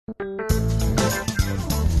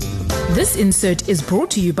This insert is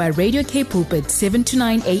brought to you by Radio K Pulpit 7 to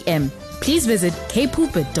 9 a.m. Please visit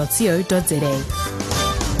kpulpit.co.za.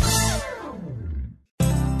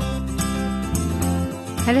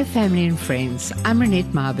 Hello family and friends, I'm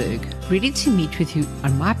Renette Marburg, ready to meet with you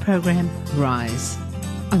on my program, Rise.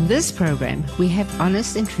 On this program, we have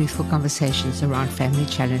honest and truthful conversations around family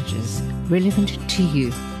challenges relevant to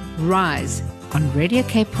you. Rise on Radio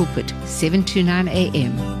K Pulpit, 7 to 9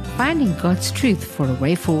 a.m., finding God's truth for a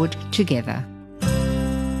way forward together.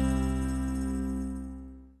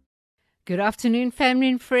 Good afternoon, family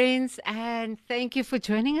and friends, and thank you for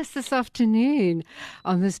joining us this afternoon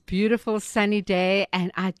on this beautiful sunny day.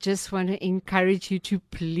 And I just want to encourage you to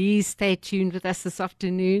please stay tuned with us this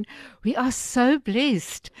afternoon. We are so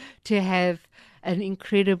blessed to have an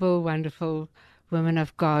incredible, wonderful woman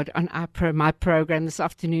of God on my program this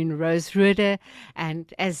afternoon, Rose Roeder.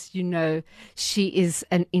 And as you know, she is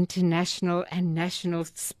an international and national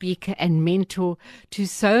speaker and mentor to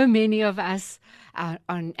so many of us.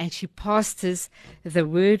 And she pastors the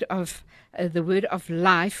word of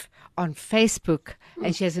life on Facebook,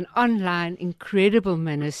 and she has an online incredible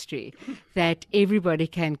ministry that everybody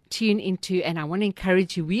can tune into. And I want to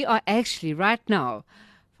encourage you, we are actually right now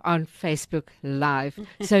on Facebook Live.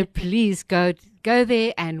 So please go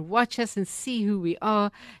there and watch us and see who we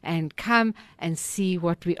are and come and see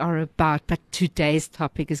what we are about. But today's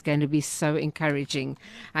topic is going to be so encouraging.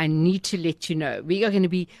 I need to let you know, we are going to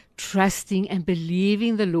be trusting and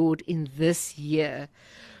believing the Lord in this year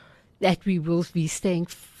that we will be staying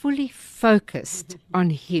fully focused on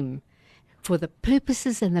Him for the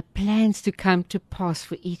purposes and the plans to come to pass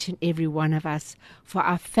for each and every one of us, for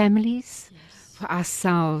our families, for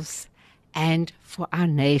ourselves, and for our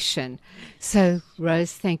nation. So,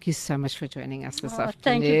 Rose, thank you so much for joining us this afternoon.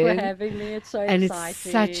 Thank you for having me. It's so exciting. And it's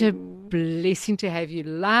such a blessing to have you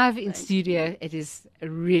live in studio. It is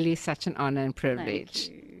really such an honor and privilege.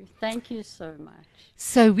 Thank you so much.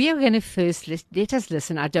 So we are going to first let us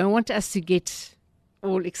listen. I don't want us to get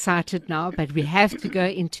all excited now, but we have to go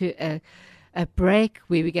into a break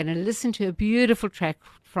where we're going to listen to a beautiful track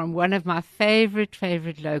from one of my favorite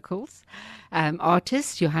locals,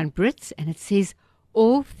 artists, Johan Brits, and it says,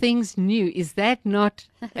 "All Things New." Is that not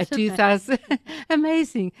a 2000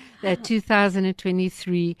 amazing? That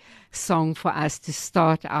 2023 song for us to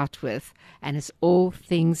start out with, and it's "All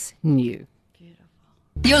Things New." Beautiful.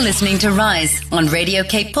 You're listening to Rise on Radio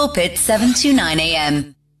K Pulpit 7 to 9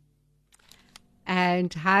 a.m.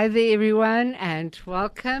 And hi there, everyone, and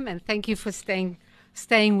welcome, and thank you for staying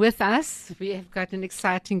with us. We have got an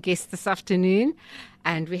exciting guest this afternoon,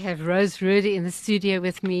 and we have Rose Roeder in the studio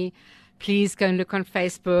with me. Please go and look on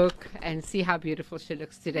Facebook and see how beautiful she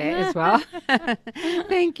looks today as well.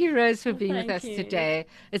 Thank you, Rose, for being with us today.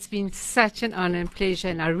 It's been such an honor and pleasure,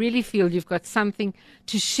 and I really feel you've got something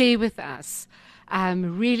to share with us,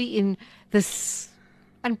 really in this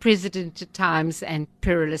unprecedented times and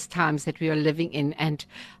perilous times that we are living in, and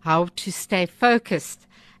how to stay focused.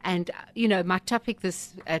 And, you know, my topic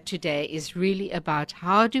today is really about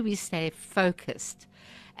how do we stay focused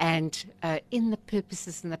and in the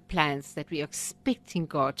purposes and the plans that we are expecting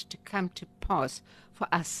God to come to pass for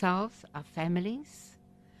ourselves, our families,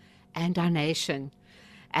 and our nation.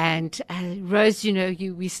 And Rose, you know,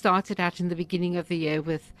 we started out in the beginning of the year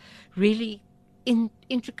with really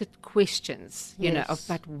intricate questions, you know,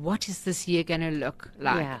 about what is this year going to look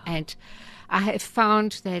like. Yeah. And I have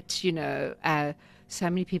found that, you know, so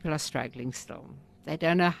many people are struggling still. They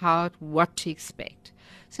don't know what to expect.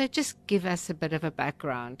 So just give us a bit of a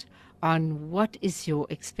background on what is your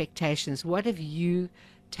expectations. What have you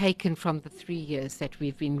taken from the 3 years that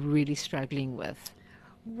we've been really struggling with?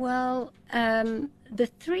 Well, the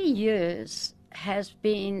 3 years has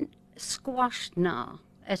been squashed now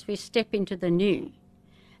as we step into the new.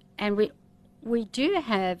 And we do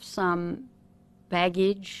have some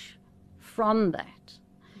baggage from that.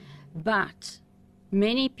 But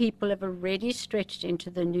many people have already stretched into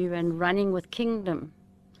the new and running with kingdom.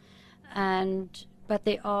 But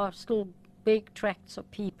there are still big tracts of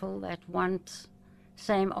people that want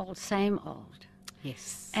same old.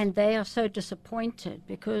 Yes. And they are so disappointed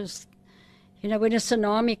because, you know, when a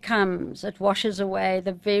tsunami comes, it washes away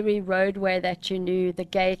the very roadway that you knew, the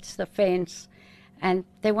gates, the fence, and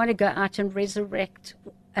they want to go out and resurrect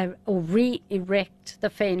or re-erect the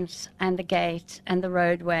fence and the gate and the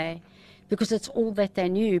roadway, because it's all that they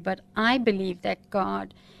knew. But I believe that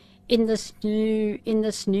God, in this new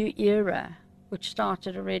era, which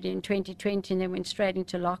started already in 2020 and then went straight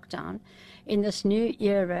into lockdown, in this new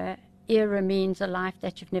era means a life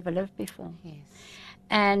that you've never lived before. Yes.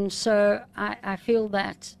 And so I feel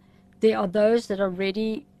that there are those that are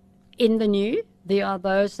ready in the new, there are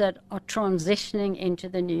those that are transitioning into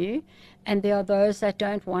the new, and there are those that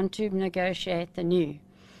don't want to negotiate the new.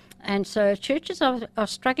 And so churches are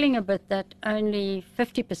struggling a bit that only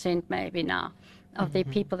 50% maybe now of their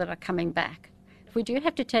people that are coming back. We do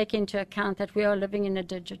have to take into account that we are living in a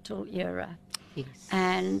digital era. Yes.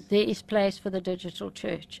 And there is place for the digital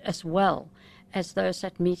church as well as those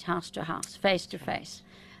that meet house to house, face to face.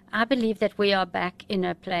 I believe that we are back in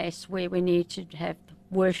a place where we need to have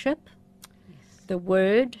worship, the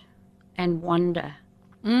word, and wonder.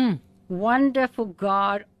 Wonderful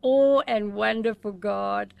God, awe and wonderful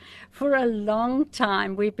God. For a long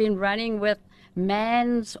time, we've been running with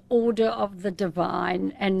man's order of the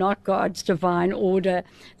divine and not God's divine order.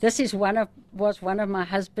 This is was one of my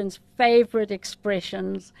husband's favorite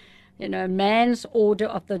expressions. You know, man's order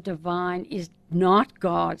of the divine is not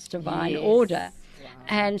God's divine order. Wow.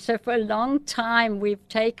 And so for a long time, we've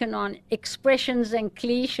taken on expressions and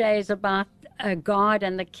cliches about God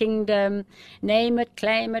and the kingdom. Name it,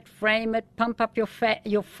 claim it, frame it, pump up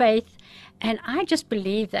your faith. And I just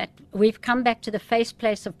believe that we've come back to the face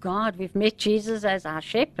place of God. We've met Jesus as our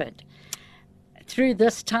shepherd through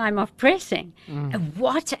this time of pressing. And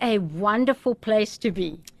what a wonderful place to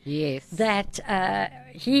be. Yes. That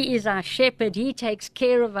he is our shepherd. He takes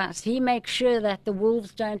care of us. He makes sure that the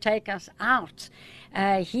wolves don't take us out.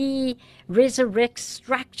 He resurrects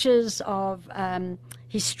structures of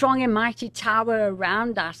his strong and mighty tower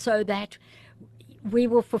around us so that we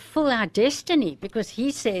will fulfill our destiny, because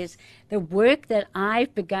he says, the work that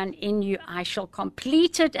I've begun in you, I shall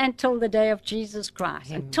complete it until the day of Jesus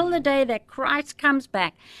Christ, until the day that Christ comes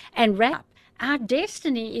back and wrap up. Our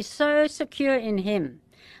destiny is so secure in him.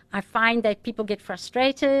 I find that people get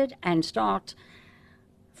frustrated and start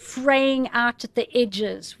fraying out at the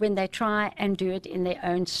edges when they try and do it in their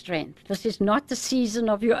own strength. This is not the season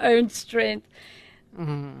of your own strength.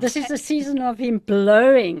 This is the season of him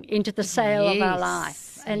blowing into the sail of our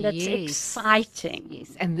life, and it's exciting.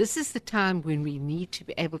 Yes, and this is the time when we need to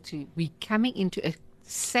be able to, we're coming into a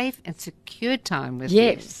safe and secure time with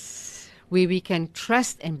him, where we can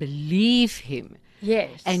trust and believe him.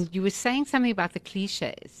 Yes. And you were saying something about the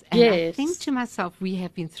cliches. And I think to myself, we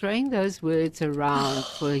have been throwing those words around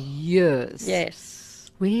for years. Yes.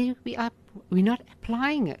 We're not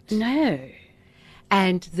applying it. No.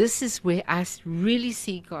 And this is where I really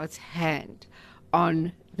see God's hand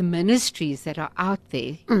on the ministries that are out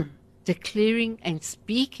there declaring and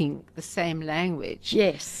speaking the same language.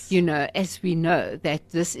 Yes. You know, as we know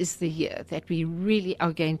that this is the year that we really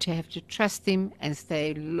are going to have to trust him and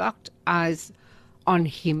stay locked eyes on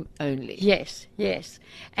him only. Yes, yes.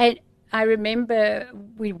 And I remember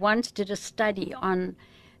we once did a study on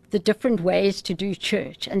the different ways to do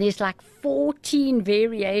church, and there's like 14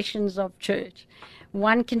 variations of church.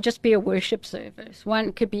 One can just be a worship service.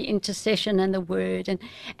 One could be intercession and the word.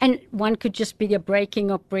 And one could just be a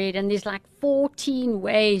breaking of bread. And there's like 14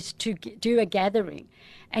 ways to do a gathering.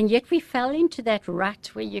 And yet we fell into that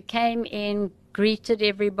rut where you came in, greeted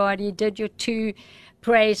everybody, did your 2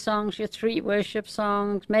 praise songs, your 3 worship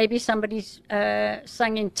songs. Maybe somebody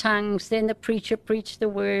sung in tongues. Then the preacher preached the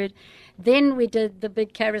word. Then we did the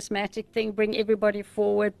big charismatic thing, bring everybody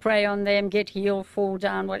forward, pray on them, get healed, fall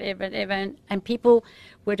down, whatever. And people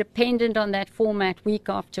were dependent on that format week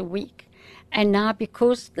after week. And now,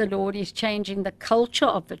 because the Lord is changing the culture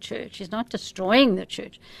of the church, he's not destroying the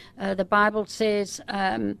church. The Bible says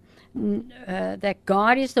that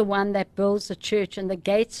God is the one that builds the church, and the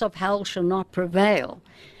gates of hell shall not prevail.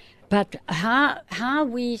 But how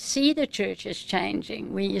we see the church is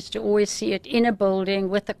changing. We used to always see it in a building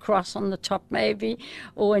with a cross on the top maybe,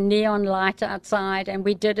 or a neon light outside, and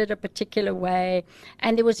we did it a particular way.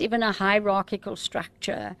 And there was even a hierarchical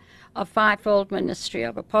structure of fivefold ministry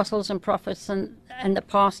of apostles and prophets and the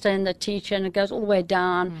pastor and the teacher, and it goes all the way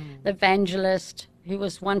down, the evangelist, who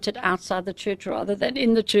was wanted outside the church rather than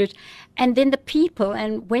in the church, and then the people.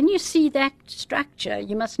 And when you see that structure,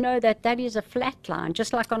 you must know that that is a flat line,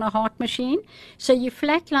 just like on a heart machine. So you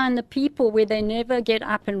flatline the people where they never get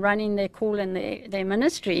up and running their call and their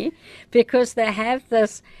ministry, because they have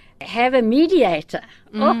a mediator.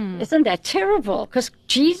 Oh, isn't that terrible? Because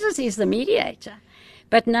Jesus is the mediator.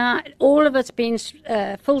 But now all of it's been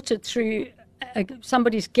filtered through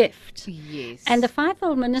somebody's gift. Yes. And the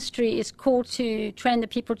fivefold ministry is called to train the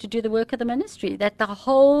people to do the work of the ministry, that the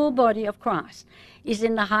whole body of Christ is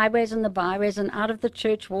in the highways and the byways and out of the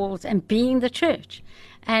church walls and being the church.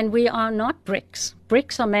 And we are not bricks.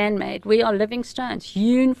 Bricks are man-made. We are living stones,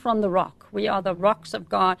 hewn from the rock. We are the rocks of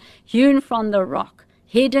God, hewn from the rock,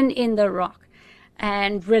 hidden in the rock,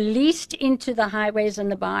 and released into the highways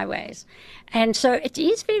and the byways. And so it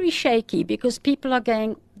is very shaky, because people are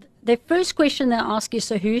going, the first question they ask is,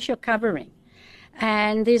 so who's your covering?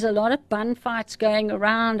 And there's a lot of bun fights going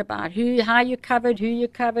around about how you covered, who you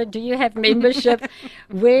covered, do you have membership,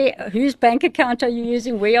 whose bank account are you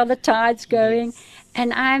using, where are the tithes going? Yes.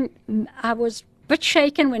 And I was a bit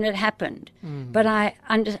shaken when it happened, but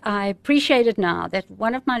I appreciate it now that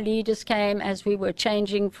one of my leaders came as we were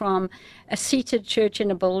changing from a seated church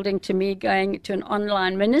in a building to me going to an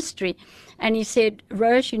online ministry. And he said,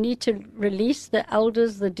 Rose, you need to release the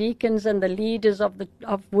elders, the deacons, and the leaders of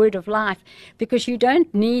Word of Life, because you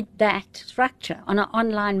don't need that structure on an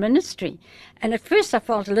online ministry. And at first I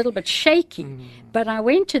felt a little bit shaky, but I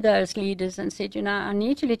went to those leaders and said, I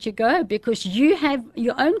need to let you go because you have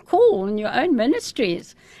your own call and your own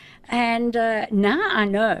ministries. And now I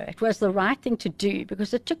know it was the right thing to do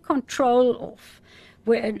because it took control off.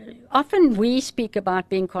 Often we speak about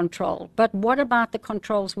being controlled, but what about the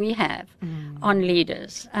controls we have on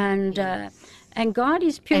leaders? And God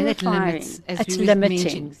is purifying. It's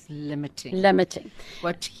limiting.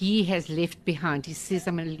 What He has left behind. He says,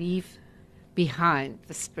 I'm going to leave behind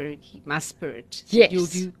the Spirit, my Spirit. Yes. You'll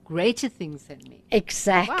do greater things than me.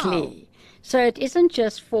 Exactly. Wow. So it isn't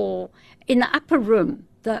just in the upper room,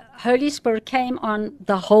 the Holy Spirit came on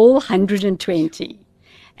the whole 120.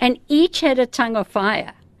 And each had a tongue of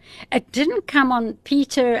fire. It didn't come on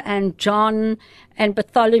Peter and John and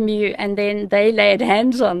Bartholomew and then they laid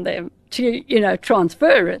hands on them to,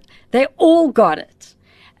 transfer it. They all got it.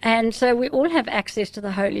 And so we all have access to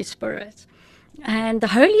the Holy Spirit. And the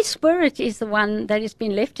Holy Spirit is the one that has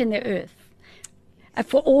been left in the earth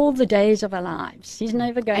for all the days of our lives. He's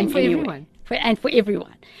never going and for anywhere. Everyone. And for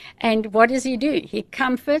everyone. And what does He do? He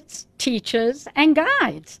comforts, teaches, and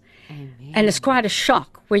guides. Amen. And it's quite a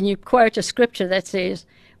shock when you quote a scripture that says,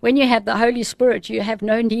 when you have the Holy Spirit, you have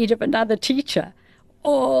no need of another teacher.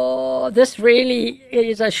 Oh, this really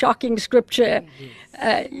is a shocking scripture.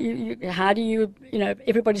 Yes. How do you,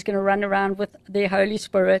 everybody's going to run around with their Holy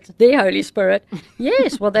Spirit.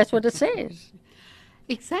 Yes, well, that's what it says.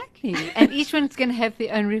 Exactly. And each one's going to have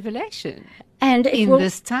their own revelation. And it will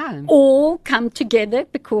this time all come together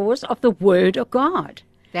because of the Word of God.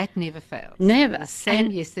 That never fails. Never. The same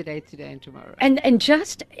yesterday, today, and tomorrow. And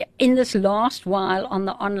just in this last while on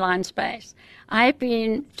the online space, I've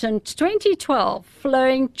been, since 2012,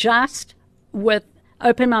 flowing just with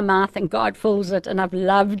open my mouth and God fills it, and I've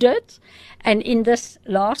loved it. And in this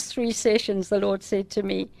last 3 sessions, the Lord said to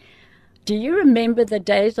me, do you remember the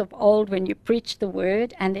days of old when you preached the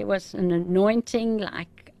word and there was an anointing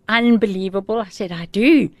like unbelievable? I said, I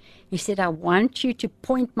do. He said, I want you to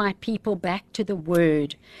point my people back to the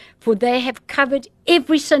Word, for they have covered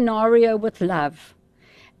every scenario with love.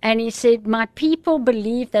 And he said, my people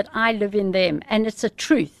believe that I live in them, and it's a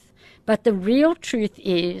truth. But the real truth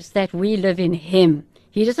is that we live in Him.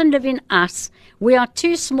 He doesn't live in us. We are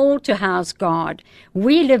too small to house God.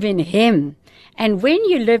 We live in Him. And when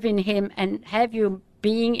you live in Him and have your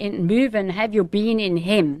being in, move and have your being in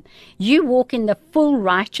Him, you walk in the full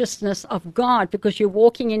righteousness of God because you're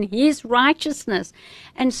walking in His righteousness.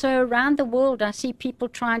 And so around the world, I see people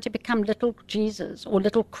trying to become little Jesus or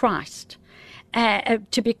little Christ,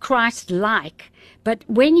 to be Christ-like. But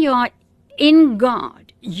when you are in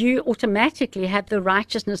God, you automatically have the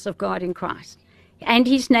righteousness of God in Christ and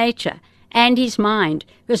His nature and His mind.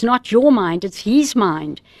 It's not your mind, it's His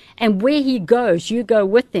mind. And where He goes, you go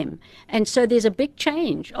with Him. And so there's a big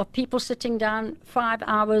change of people sitting down 5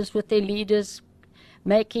 hours with their leaders,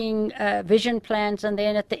 making vision plans, and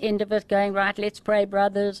then at the end of it going, right, let's pray,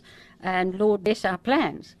 brothers, and Lord, bless our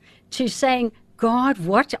plans, to saying, God,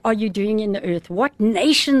 what are you doing in the earth? What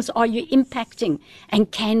nations are you impacting?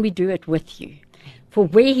 And can we do it with you? For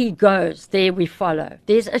where He goes, there we follow.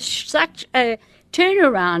 There's such a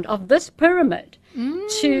turnaround of this pyramid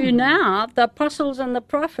to now the apostles and the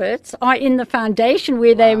prophets are in the foundation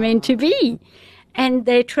where they're meant to be. And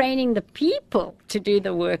they're training the people to do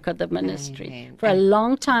the work of the ministry. Amen. For a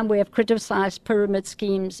long time we have criticized pyramid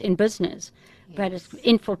schemes in business, but it's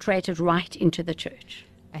infiltrated right into the church.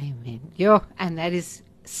 Amen. Yeah, and that is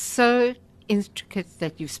so intricate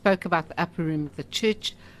that you spoke about the upper room of the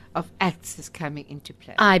church of Acts is coming into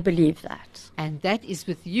play. I believe that. And that is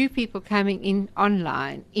with you people coming in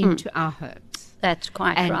online into our homes. That's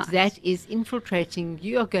quite right. And that is infiltrating.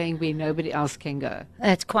 You are going where nobody else can go.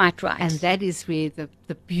 That's quite right. And that is where the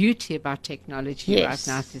beauty about technology right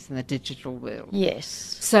now is in the digital world. Yes.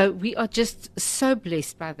 So we are just so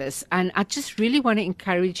blessed by this. And I just really want to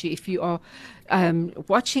encourage you, if you are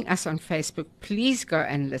watching us on Facebook, please go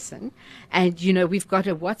and listen. And, you know, we've got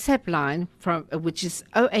a WhatsApp line which is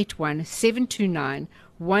 081 729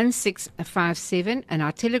 1657, and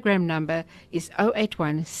our Telegram number is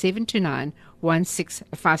 081 729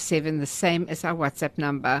 1657, the same as our WhatsApp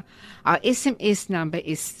number. Our SMS number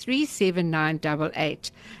is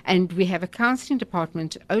 37988, and we have a counseling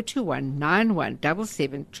department 021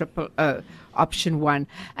 9177 000, option 1.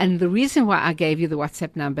 And the reason why I gave you the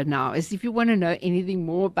WhatsApp number now is if you want to know anything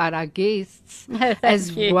more about our guests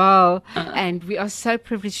as well. And we are so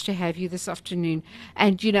privileged to have you this afternoon.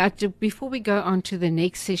 And, you know, before we go on to the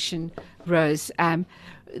next session, Rose,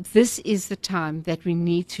 this is the time that we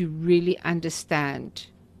need to really understand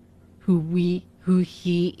who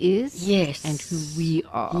he is, Yes. and who we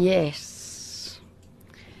are. Yes.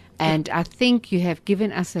 And I think you have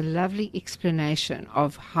given us a lovely explanation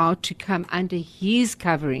of how to come under his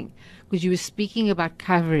covering, because you were speaking about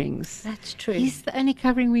coverings. That's true. He's the only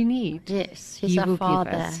covering we need. Yes, He he's our will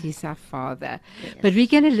Father. give us. He's our Father. Yes. But we're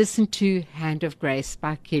going to listen to Hand of Grace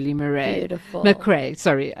by Kelly Murray. Beautiful. McRae.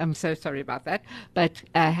 Sorry, I'm so sorry about that. But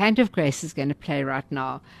Hand of Grace is going to play right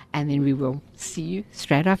now, and then we will see you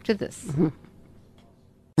straight after this. Mm-hmm.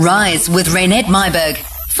 Rise with Raynette Myberg,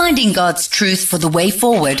 finding God's truth for the way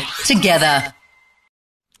forward together.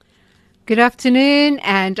 Good afternoon,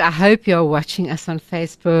 and I hope you're watching us on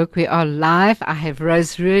Facebook. We are live. I have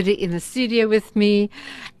Rose Ruede in the studio with me,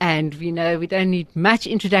 and we know we don't need much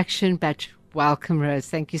introduction, but welcome, Rose.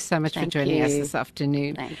 Thank you so much for joining us this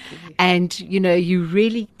afternoon. Thank you. And, you know, you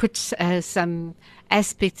really put some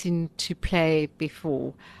aspects into play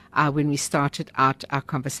before when we started out our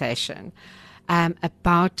conversation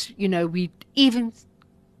about, you know, we even...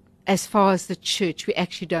 as far as the church, we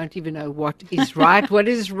actually don't even know what is right, what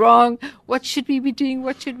is wrong, what should we be doing,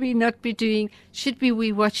 what should we not be doing, should we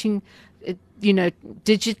be watching, you know,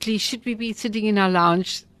 digitally, should we be sitting in our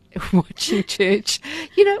lounge watching church,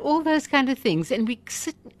 you know, all those kind of things. And we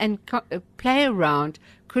sit and play around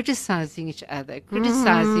criticizing each other,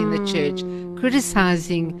 criticizing the church,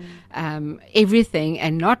 criticizing everything,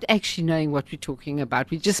 and not actually knowing what we're talking about.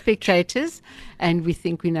 We're just spectators, and we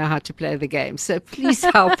think we know how to play the game. So please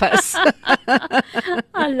help us.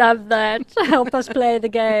 I love that. Help us play the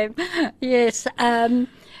game. Yes.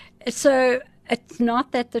 So it's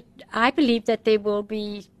not that I believe that there will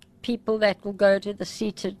be people that will go to the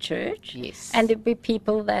seated church. Yes. And there'll be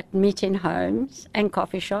people that meet in homes and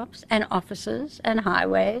coffee shops and offices and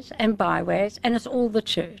highways and byways, and it's all the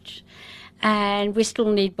church. And we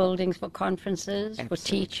still need buildings for conferences, for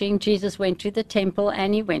teaching. Jesus went to the temple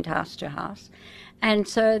and he went house to house. And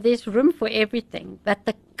so there's room for everything. But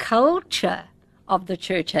the culture of the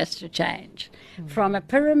church has to change from a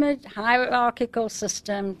pyramid hierarchical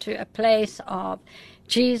system to a place of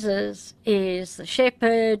Jesus is the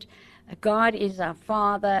shepherd, God is our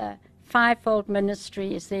Father. Fivefold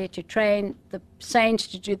ministry is there to train the saints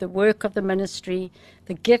to do the work of the ministry.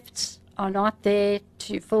 The gifts are not there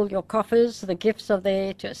to fill your coffers. The gifts are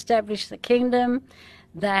there to establish the kingdom,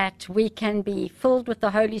 that we can be filled with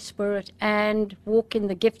the Holy Spirit and walk in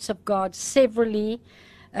the gifts of God severally,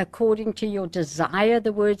 according to your desire.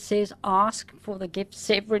 The word says, ask for the gifts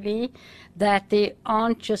severally, that there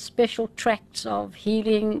aren't just special tracts of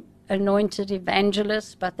healing anointed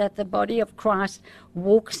evangelists, but that the body of Christ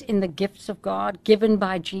walks in the gifts of God. Given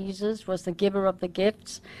by Jesus, was the giver of the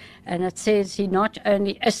gifts. And it says he not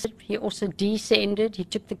only ascended, he also descended. He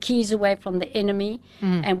took the keys away from the enemy.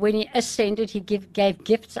 And when he ascended, he gave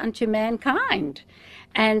gifts unto mankind.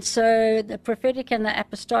 And so the prophetic and the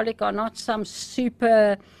apostolic are not some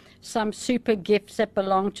super gifts that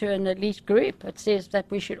belong to an elite group. It says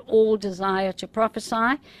that we should all desire to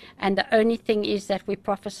prophesy, and the only thing is that we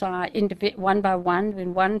prophesy one by one.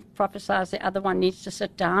 When one prophesies, the other one needs to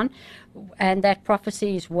sit down, and that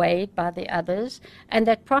prophecy is weighed by the others. And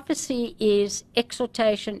that prophecy is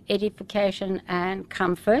exhortation, edification, and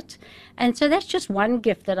comfort. And so that's just one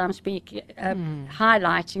gift that I'm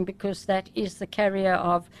highlighting, because that is the carrier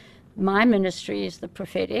of my ministry, is the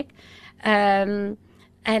prophetic.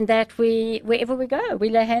 And that wherever we go, we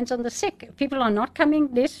lay hands on the sick. People are not coming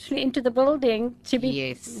necessarily into the building to be.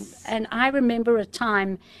 Yes. And I remember a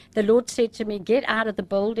time the Lord said to me, get out of the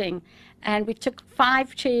building. And we took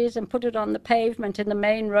 5 chairs and put it on the pavement in the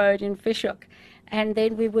main road in Fish Hoek. And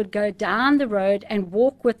then we would go down the road and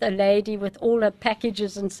walk with a lady with all her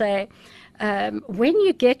packages and say, when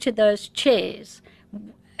you get to those chairs,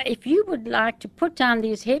 if you would like to put down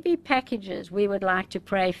these heavy packages, we would like to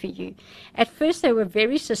pray for you. At first, they were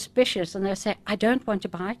very suspicious, and they would say, I don't want to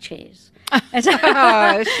buy chairs. And so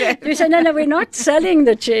we said, no, we're not selling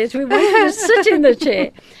the chairs. We want you to sit in the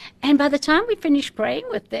chair. And by the time we finished praying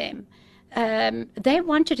with them, they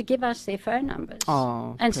wanted to give us their phone numbers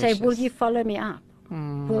and say, will you follow me up?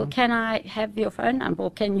 Well, can I have your phone number,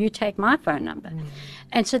 or can you take my phone number?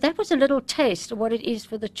 And so that was a little taste of what it is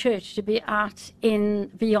for the church to be out in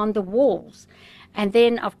beyond the walls. And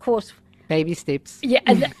then, of course, Baby steps. yeah,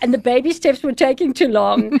 and the baby steps were taking too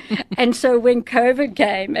long. And so when COVID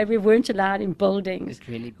came and we weren't allowed in buildings, It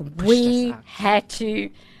really pushed we us out. had to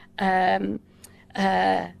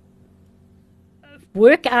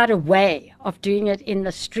work out a way of doing it in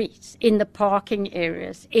the streets, in the parking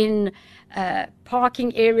areas, in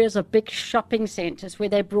parking areas of big shopping centers where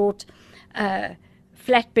they brought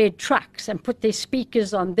flatbed trucks and put their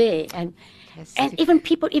speakers on there. And even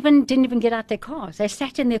people didn't even get out their cars. They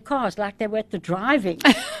sat in their cars like they were at the driving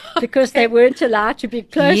because they weren't allowed to be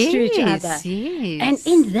close to each other. Yes. And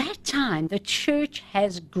in that time, the church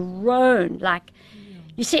has grown. Like,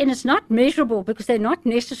 you see, and it's not measurable because they're not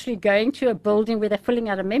necessarily going to a building where they're filling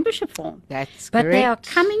out a membership form. That's But they are correct.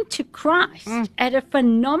 coming to Christ at a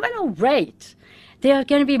phenomenal rate. There are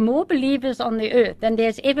going to be more believers on the earth than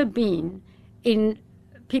there's ever been in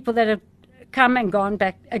people that have come and gone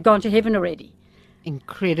to heaven already.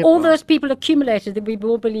 Incredible. All those people accumulated, there'll be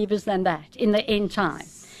more believers than that in the end time.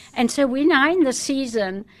 And so we're now in the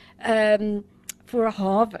season for a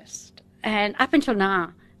harvest. And up until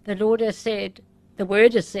now, the Lord has said, the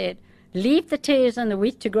word has said, leave the tares and the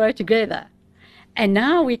wheat to grow together. And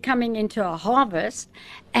now we're coming into a harvest,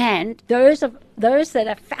 and those that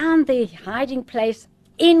have found their hiding place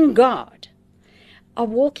in God are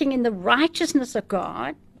walking in the righteousness of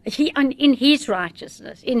God, in His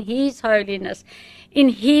righteousness, in His holiness, in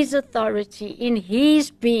His authority, in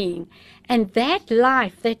His being. And that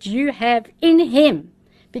life that you have in Him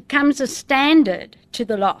becomes a standard to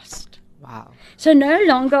the lost. Wow. So no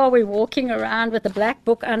longer are we walking around with a black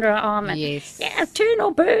book under our arm and, Yes. yeah, turn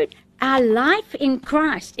or burn. Our life in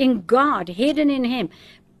Christ, in God, hidden in Him,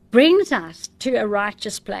 brings us to a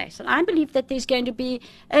righteous place. And I believe that there's going to be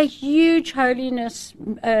a huge holiness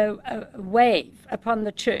wave upon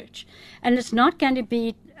the church. And it's not going to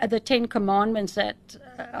be the Ten Commandments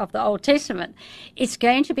of the Old Testament. It's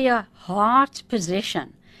going to be a heart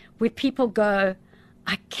possession where people go,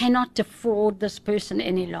 I cannot defraud this person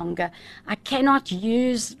any longer. I cannot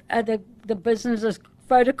use the business's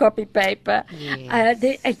photocopy paper.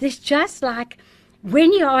 There's just like,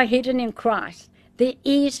 when you are hidden in Christ, there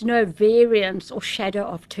is no variance or shadow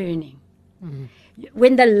of turning.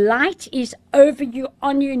 When the light is over you,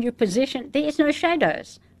 on you, in your position, there is no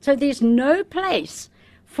shadows. So there's no place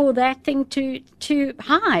for that thing to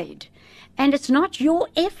hide. And it's not your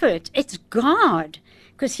effort, it's God.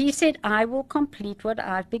 Because He said, I will complete what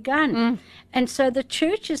I've begun. And so the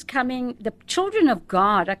church is coming, the children of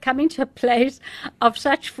God are coming to a place of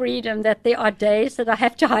such freedom that there are days that I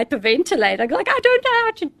have to hyperventilate. I'm like, I don't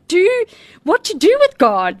know what to do with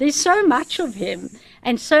God. There's so much of Him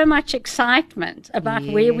and so much excitement about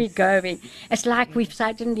where we're going. It's like we've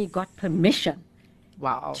suddenly got permission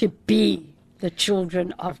Wow. to be the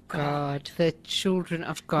children of God. The children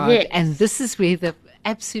of God. Yes. And this is where the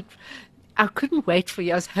absolute... I couldn't wait for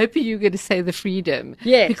you. I was hoping you were going to say the freedom.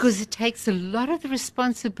 Yes. Because it takes a lot of the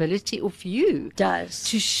responsibility of you Does.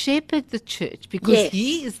 to shepherd the church, because Yes.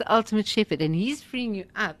 He is the ultimate shepherd and He's freeing you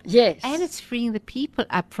up. Yes. And it's freeing the people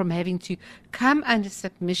up from having to come under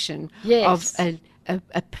submission Yes. of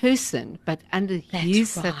a person, but under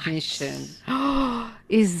His right. submission.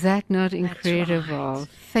 Is that not incredible? right.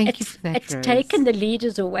 Thank you for that, It's Rose. taken the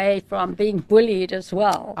leaders away from being bullied as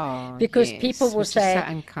well, Oh, because yes, people will which is say,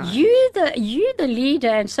 so unkind. "You the leader,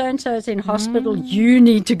 and so is in hospital. You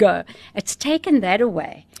need to go." It's taken that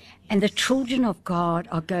away, and the children of God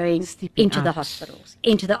are going Stepping into the out. hospitals,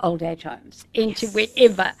 into the old age homes, into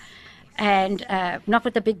wherever, and not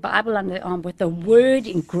with the big Bible on the arm, with the word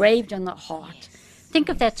engraved on the heart. Think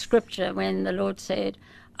of that scripture when the Lord said,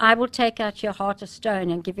 I will take out your heart of stone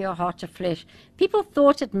and give you a heart of flesh. People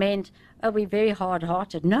thought it meant, oh, we're very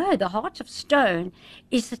hard-hearted. No, the heart of stone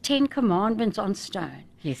is the Ten Commandments on stone.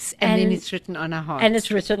 Yes, and then And- it's written on our hearts. And it's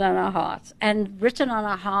written on our hearts. And written on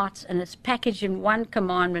our hearts, and it's packaged in one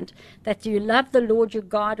commandment, that you love the Lord your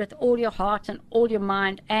God with all your heart and all your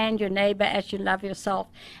mind, and your neighbor as you love yourself.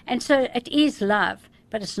 And so it is love,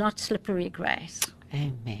 but it's not slippery grace.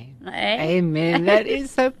 Amen. Eh? Amen. That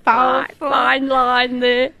is so powerful. Fine line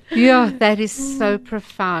there. Yeah, that is so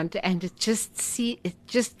profound, and it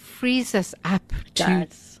just frees us up to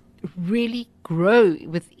Does. really grow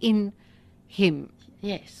within Him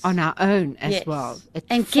Yes. on our own as Yes. well. It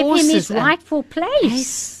And give him forces his us- rightful place.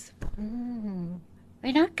 Yes.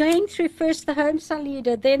 We're not going through first the home cell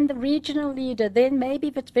leader, then the regional leader, then maybe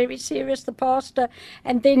if it's very serious, the pastor,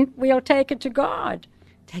 and then we'll take it to God.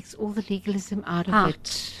 Takes all the legalism out of Out. it.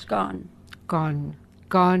 It's gone. Gone.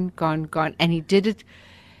 gone, gone, gone. And he did it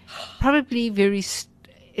probably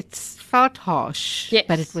it felt harsh, Yes.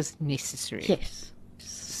 but it was necessary. Yes.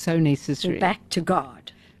 So necessary. Back to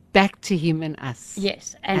God. Back to him and us.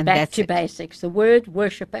 Yes, and And back that's to it. basics. The word,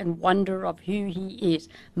 worship, and wonder of who He is.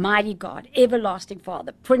 Mighty God, everlasting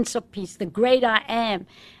Father, Prince of Peace, the great I am.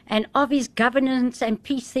 And of His governance and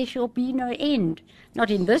peace there shall be no end.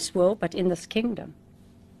 Not in this world, but in this kingdom.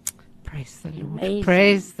 Praise the Lord. Amazing.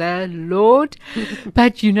 Praise the Lord.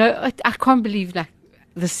 But you know, I can't believe like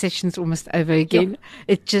the session's almost over again.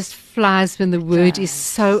 It just flies when the word is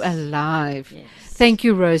so alive. Yes. Thank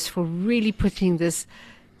you, Rose, for really putting this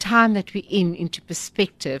time that we're in into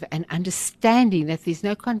perspective and understanding that there's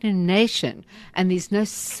no condemnation and there's no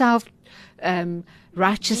self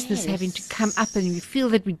righteousness having to come up, and we feel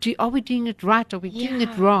that are we doing it right? Are we doing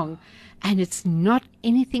it wrong? And it's not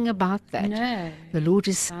anything about that. No. The Lord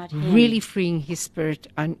is About Him. really freeing His Spirit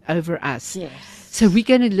over us. Yes. So we're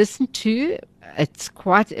going to listen to, it's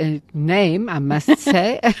quite a name, I must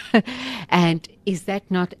say, and is that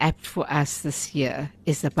not apt for us this year,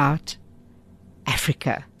 is about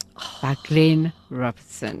Africa by Glenn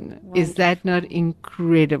Robertson. Is that not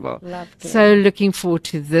incredible? Love Glenn. So looking forward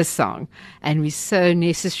to this song, and we're so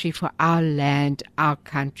necessary for our land, our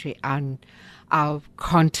country, our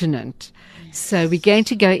continent. So we're going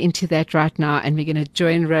to go into that right now, and we're going to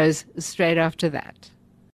join Rose straight after that.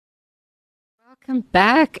 Welcome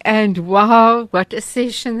back, and wow, what a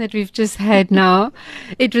session that we've just had now.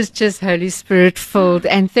 It was just Holy Spirit filled,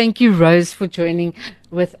 and thank you, Rose, for joining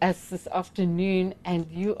with us this afternoon. And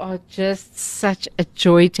you are just such a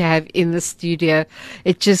joy to have in the studio.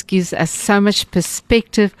 It just gives us so much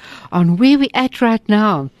perspective on where we're at right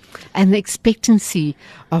now and the expectancy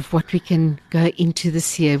of what we can go into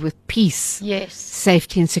this year with peace, Yes.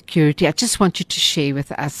 safety and security. I just want you to share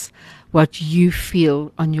with us what you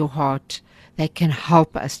feel on your heart that can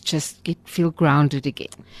help us just feel grounded again.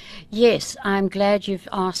 Yes, I'm glad you've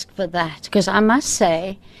asked for that, because I must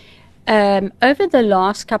say, over the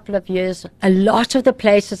last couple of years, a lot of the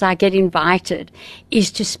places I get invited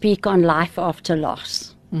is to speak on life after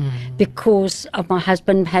loss, because of my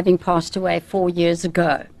husband having passed away 4 years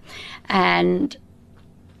ago. And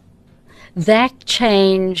that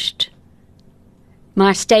changed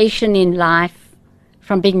my station in life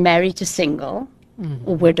from being married to single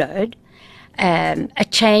or widowed.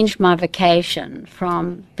 It changed my vocation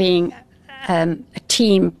from being a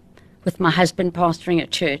team with my husband pastoring a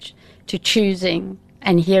church to choosing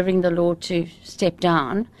and hearing the Lord to step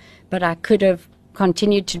down. But I could have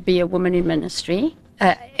continued to be a woman in ministry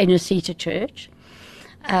in a seated church.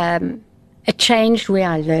 It changed where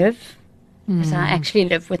I live, because I actually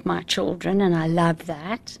live with my children, and I love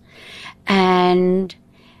that. And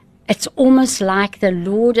it's almost like the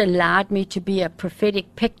Lord allowed me to be a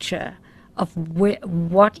prophetic picture of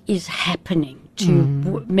what is happening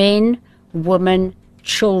to men, women,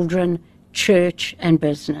 children, church, and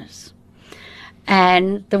business.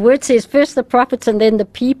 And the word says first the prophets and then the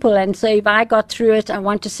people. And so if I got through it, I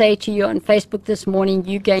want to say to you on Facebook this morning,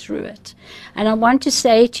 you get through it. And I want to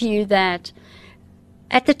say to you that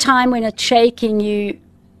at the time when it's shaking,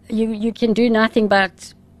 you can do nothing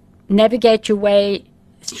but navigate your way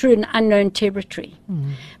through an unknown territory.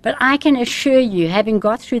 But I can assure you, having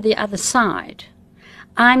got through the other side,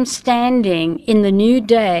 I'm standing in the new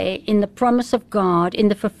day, in the promise of God, in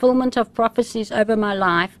the fulfillment of prophecies over my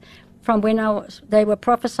life from when they were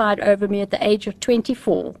prophesied over me at the age of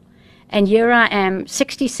 24. And here I am,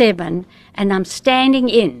 67, and I'm standing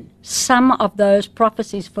in some of those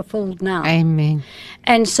prophecies fulfilled now. Amen.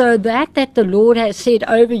 And so that the Lord has said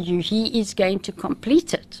over you, He is going to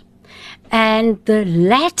complete it. And the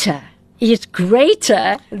latter is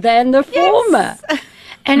greater than the former.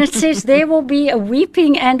 And it says there will be a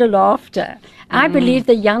weeping and a laughter. I believe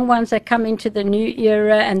the young ones that come into the new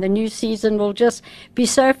era and the new season will just be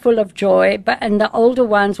so full of joy, and the older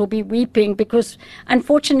ones will be weeping, because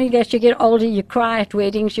unfortunately as you get older, you cry at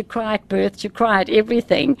weddings, you cry at births, you cry at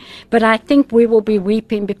everything. But I think we will be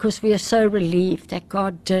weeping because we are so relieved that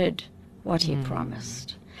God did what He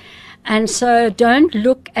promised. And so don't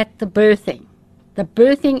look at the birthing. The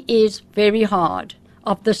birthing is very hard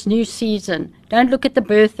of this new season. Don't look at the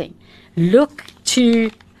birthing. Look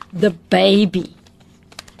to the baby.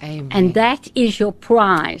 Amen. And that is your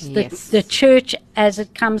prize, Yes. the church as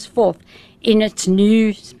it comes forth in its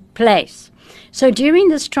new place. So during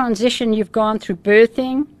this transition, you've gone through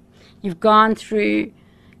birthing, you've gone through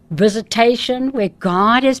visitation, where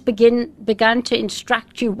God has begun to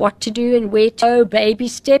instruct you what to do and where to go, baby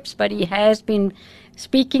steps, but He has been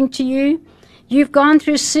speaking to you. You've gone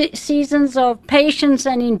through seasons of patience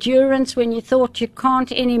and endurance when you thought you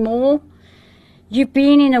can't anymore. You've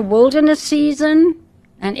been in a wilderness season,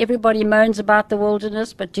 and everybody moans about the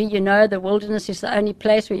wilderness, but do you know the wilderness is the only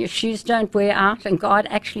place where your shoes don't wear out and God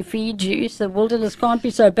actually feeds you, so the wilderness can't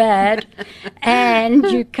be so bad. And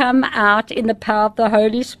you come out in the power of the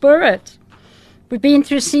Holy Spirit. We've been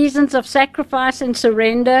through seasons of sacrifice and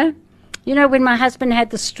surrender. You know, when my husband had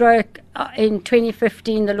the stroke in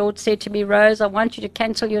 2015, the Lord said to me, Rose, I want you to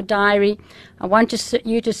cancel your diary. I want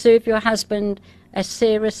you to serve your husband as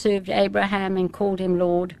Sarah served Abraham and called him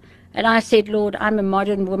Lord. And I said, Lord, I'm a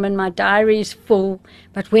modern woman. My diary is full.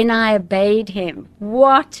 But when I obeyed him,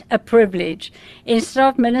 what a privilege. Instead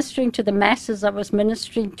of ministering to the masses, I was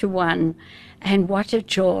ministering to one. And what a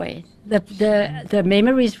joy. The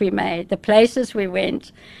memories we made, the places we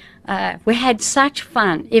went. We had such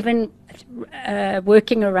fun, even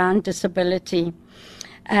working around disability.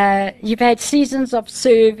 You've had seasons of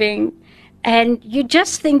serving. And you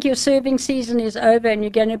just think your serving season is over and you're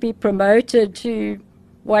going to be promoted to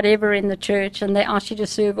whatever in the church, and they ask you to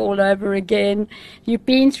serve all over again. You've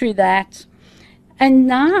been through that. And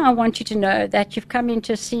now I want you to know that you've come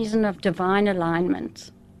into a season of divine alignment.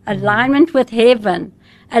 Alignment with heaven.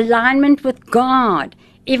 Alignment with God.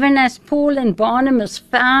 Even as Paul and Barnabas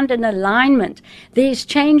found an alignment, there's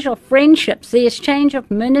change of friendships, there's change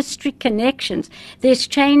of ministry connections, there's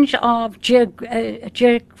change of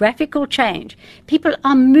geographical change. People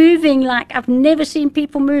are moving like I've never seen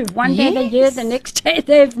people move. One day they're here, the next day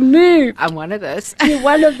they've moved. I'm one of those. You're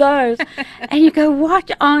one of those. And you go,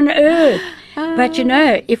 what on earth? But you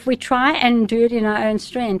know, if we try and do it in our own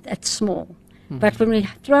strength, it's small. But when we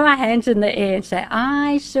throw our hands in the air and say,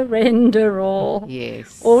 I surrender all,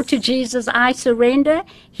 all to Jesus, I surrender,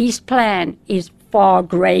 his plan is far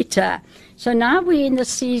greater. So now we're in the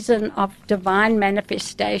season of divine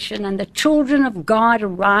manifestation and the children of God are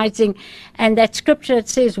rising. And that scripture, it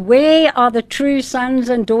says, where are the true sons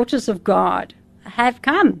and daughters of God? Have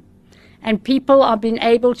come. And people are being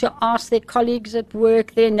able to ask their colleagues at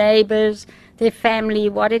work, their neighbors, their family,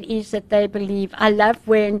 what it is that they believe. I love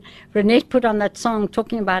when Renette put on that song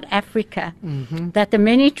talking about Africa, that the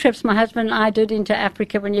many trips my husband and I did into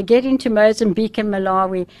Africa, when you get into Mozambique and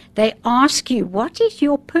Malawi, they ask you, what is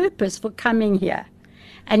your purpose for coming here?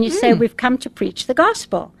 And you say, we've come to preach the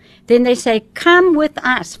gospel. Then they say, come with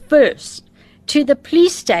us first to the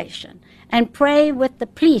police station and pray with the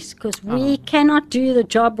police, because we cannot do the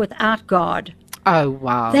job without God. Oh,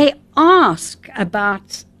 wow. They ask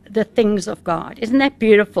about the things of God. Isn't that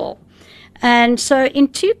beautiful? And so in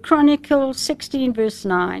 2 Chronicles 16 verse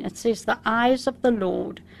 9, it says, the eyes of the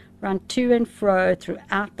Lord run to and fro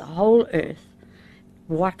throughout the whole earth.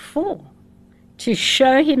 What for? To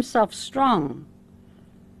show himself strong.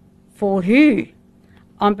 For who?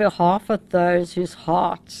 On behalf of those whose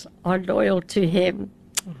hearts are loyal to him.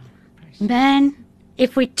 Man,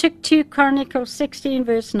 if we took 2 Chronicles 16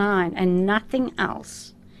 verse 9 and nothing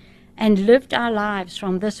else, and lived our lives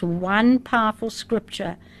from this one powerful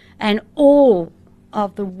scripture, and all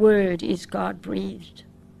of the word is God-breathed.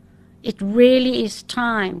 It really is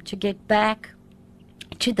time to get back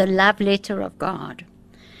to the love letter of God.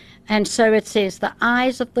 And so it says, the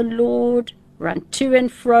eyes of the Lord run to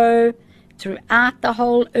and fro throughout the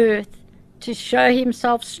whole earth to show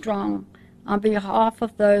himself strong on behalf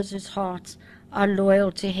of those whose hearts are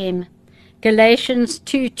loyal to him. Galatians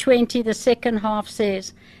 2:20, the second half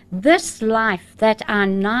says, this life that I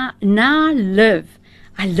now live,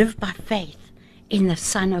 I live by faith in the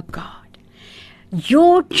Son of God.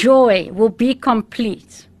 Your joy will be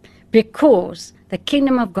complete because the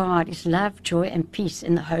kingdom of God is love, joy, and peace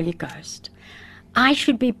in the Holy Ghost. I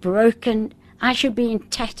should be broken. I should be in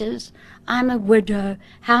tatters. I'm a widow.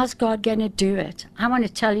 How's God going to do it? I want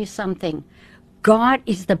to tell you something. God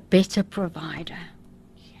is the better provider.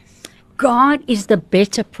 Yes. God is the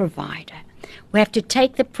better provider. We have to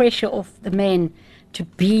take the pressure off the men to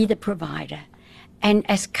be the provider. And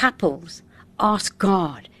as couples, ask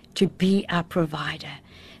God to be our provider.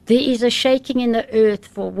 There is a shaking in the earth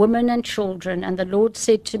for women and children, and the Lord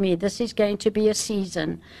said to me, this is going to be a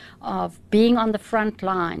season of being on the front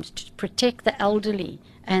lines to protect the elderly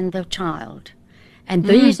and the child. And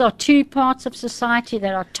these are two parts of society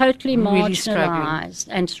that are totally marginalized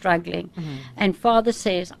and struggling. And Father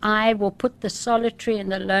says, I will put the solitary and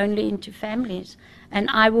the lonely into families, and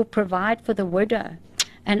I will provide for the widow,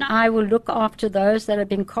 and I will look after those that have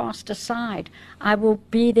been cast aside. I will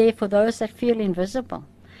be there for those that feel invisible.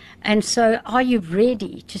 And so are you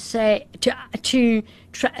ready to say, to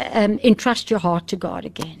entrust your heart to God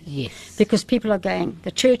again? Yes. Because people are going,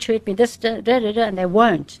 the church hurt me, this, da, da, da, da, and they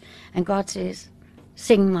won't. And God says,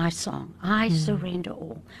 sing my song. I surrender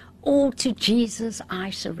all. All to Jesus I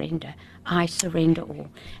surrender. I surrender all.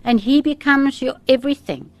 And He becomes your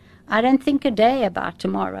everything. I don't think a day about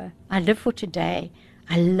tomorrow. I live for today.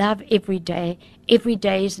 I love every day. Every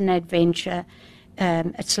day is an adventure.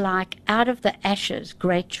 It's like out of the ashes,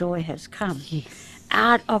 great joy has come. Yes.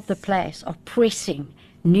 Out of the place of pressing,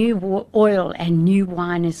 new oil and new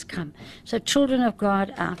wine has come. So children of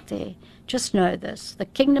God out there, just know this. The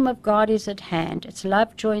kingdom of God is at hand. It's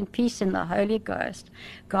love, joy, and peace in the Holy Ghost.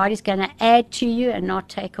 God is going to add to you and not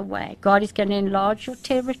take away. God is going to enlarge your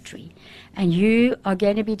territory. And you are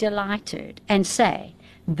going to be delighted and say,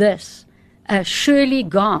 this, surely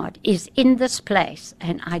God is in this place,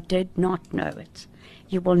 and I did not know it.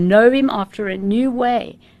 You will know Him after a new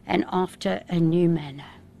way and after a new manner.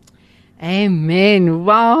 Amen.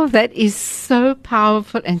 Wow, that is so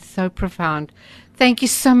powerful and so profound. Thank you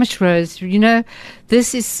so much, Rose. You know,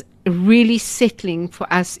 this is really settling for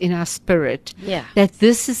us in our spirit. Yeah. That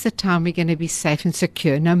this is the time we're going to be safe and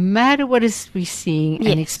secure, no matter what is we're seeing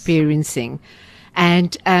and experiencing.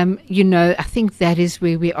 And, you know, I think that is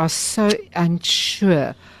where we are so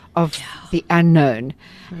unsure of the unknown.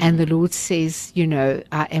 And the Lord says, you know,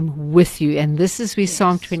 I am with you. And this is where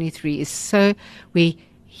Psalm 23 is so, where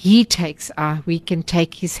He takes we can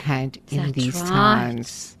take His hand in That's these right.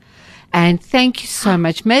 times. And thank you so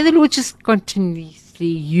much. May the Lord just continuously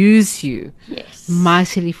use you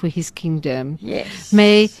mightily for His kingdom. Yes.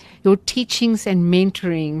 May your teachings and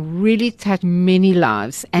mentoring really touch many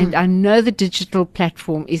lives. And I know the digital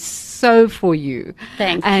platform is so for you.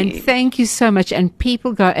 Thank and you. thank you so much. And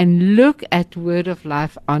people go and look at Word of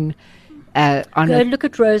Life on Go look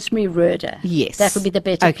at Rosemary Roeder. Yes. That would be the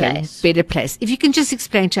better place. Better place. If you can just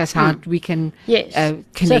explain to us how we can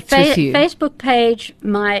connect so with you. Facebook page,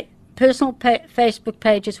 my personal Facebook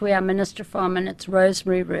page is where I minister from, and it's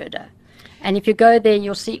Rosemary Roeder. And if you go there,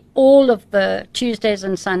 you'll see all of the Tuesdays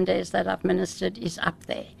and Sundays that I've ministered is up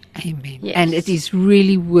there. Amen. Yes. And it is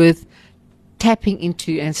really worth tapping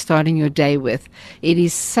into and starting your day with. It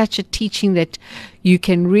is such a teaching that you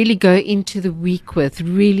can really go into the week with,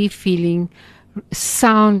 really feeling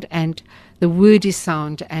sound, and the word is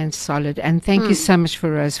sound and solid. And thank you so much,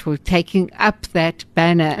 for Rose, for taking up that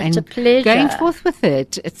banner It's a and pleasure. going forth with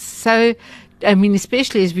it. It's so, I mean,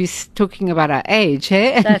 especially as we're talking about our age,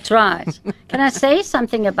 eh? That's right. Can I say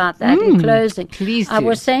something about that in closing? Please I do.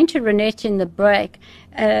 was saying to Renette in the break,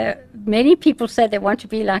 many people say they want to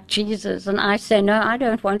be like Jesus, and I say, no, I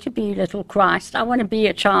don't want to be little Christ. I want to be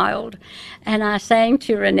a child. And I was saying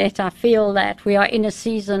to Renette, I feel that we are in a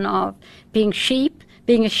season of being sheep,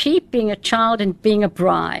 being a child, and being a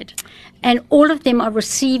bride. And all of them are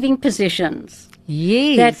receiving positions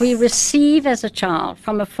Yes. that we receive as a child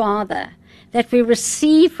from a father, that we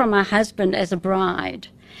receive from a husband as a bride,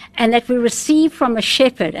 and that we receive from a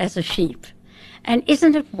shepherd as a sheep. And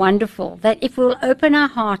isn't it wonderful that if we'll open our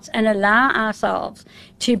hearts and allow ourselves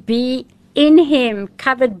to be in Him,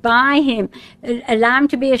 covered by Him, allow Him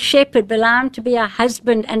to be a shepherd, allow Him to be a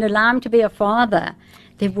husband, and allow Him to be a father,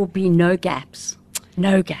 there will be no gaps.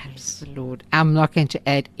 No gaps. Lord, I'm not going to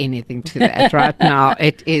add anything to that right now.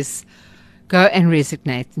 It is go and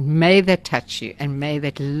resonate. May that touch you, and may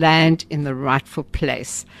that land in the rightful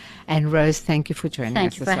place. And Rose, thank you for joining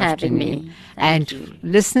Thank us you this for having afternoon. me. And Thank you.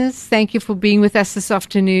 listeners, thank you for being with us this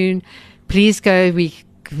afternoon. Please go.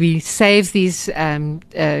 We save these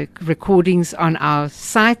recordings on our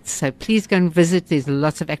site, so please go and visit. There's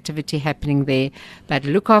lots of activity happening there. But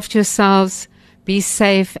look after yourselves. Be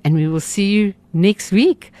safe, and we will see you next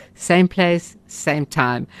week. Same place, same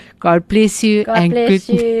time. God bless you. God and bless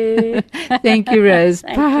you. Thank you, Rose.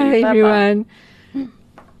 Thank Bye, you. Bye-bye. everyone.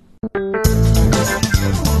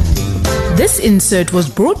 This insert was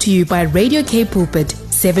brought to you by Radio K Pulpit,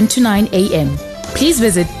 7 to 9 a.m. Please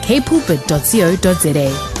visit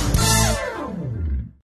kpulpit.co.za.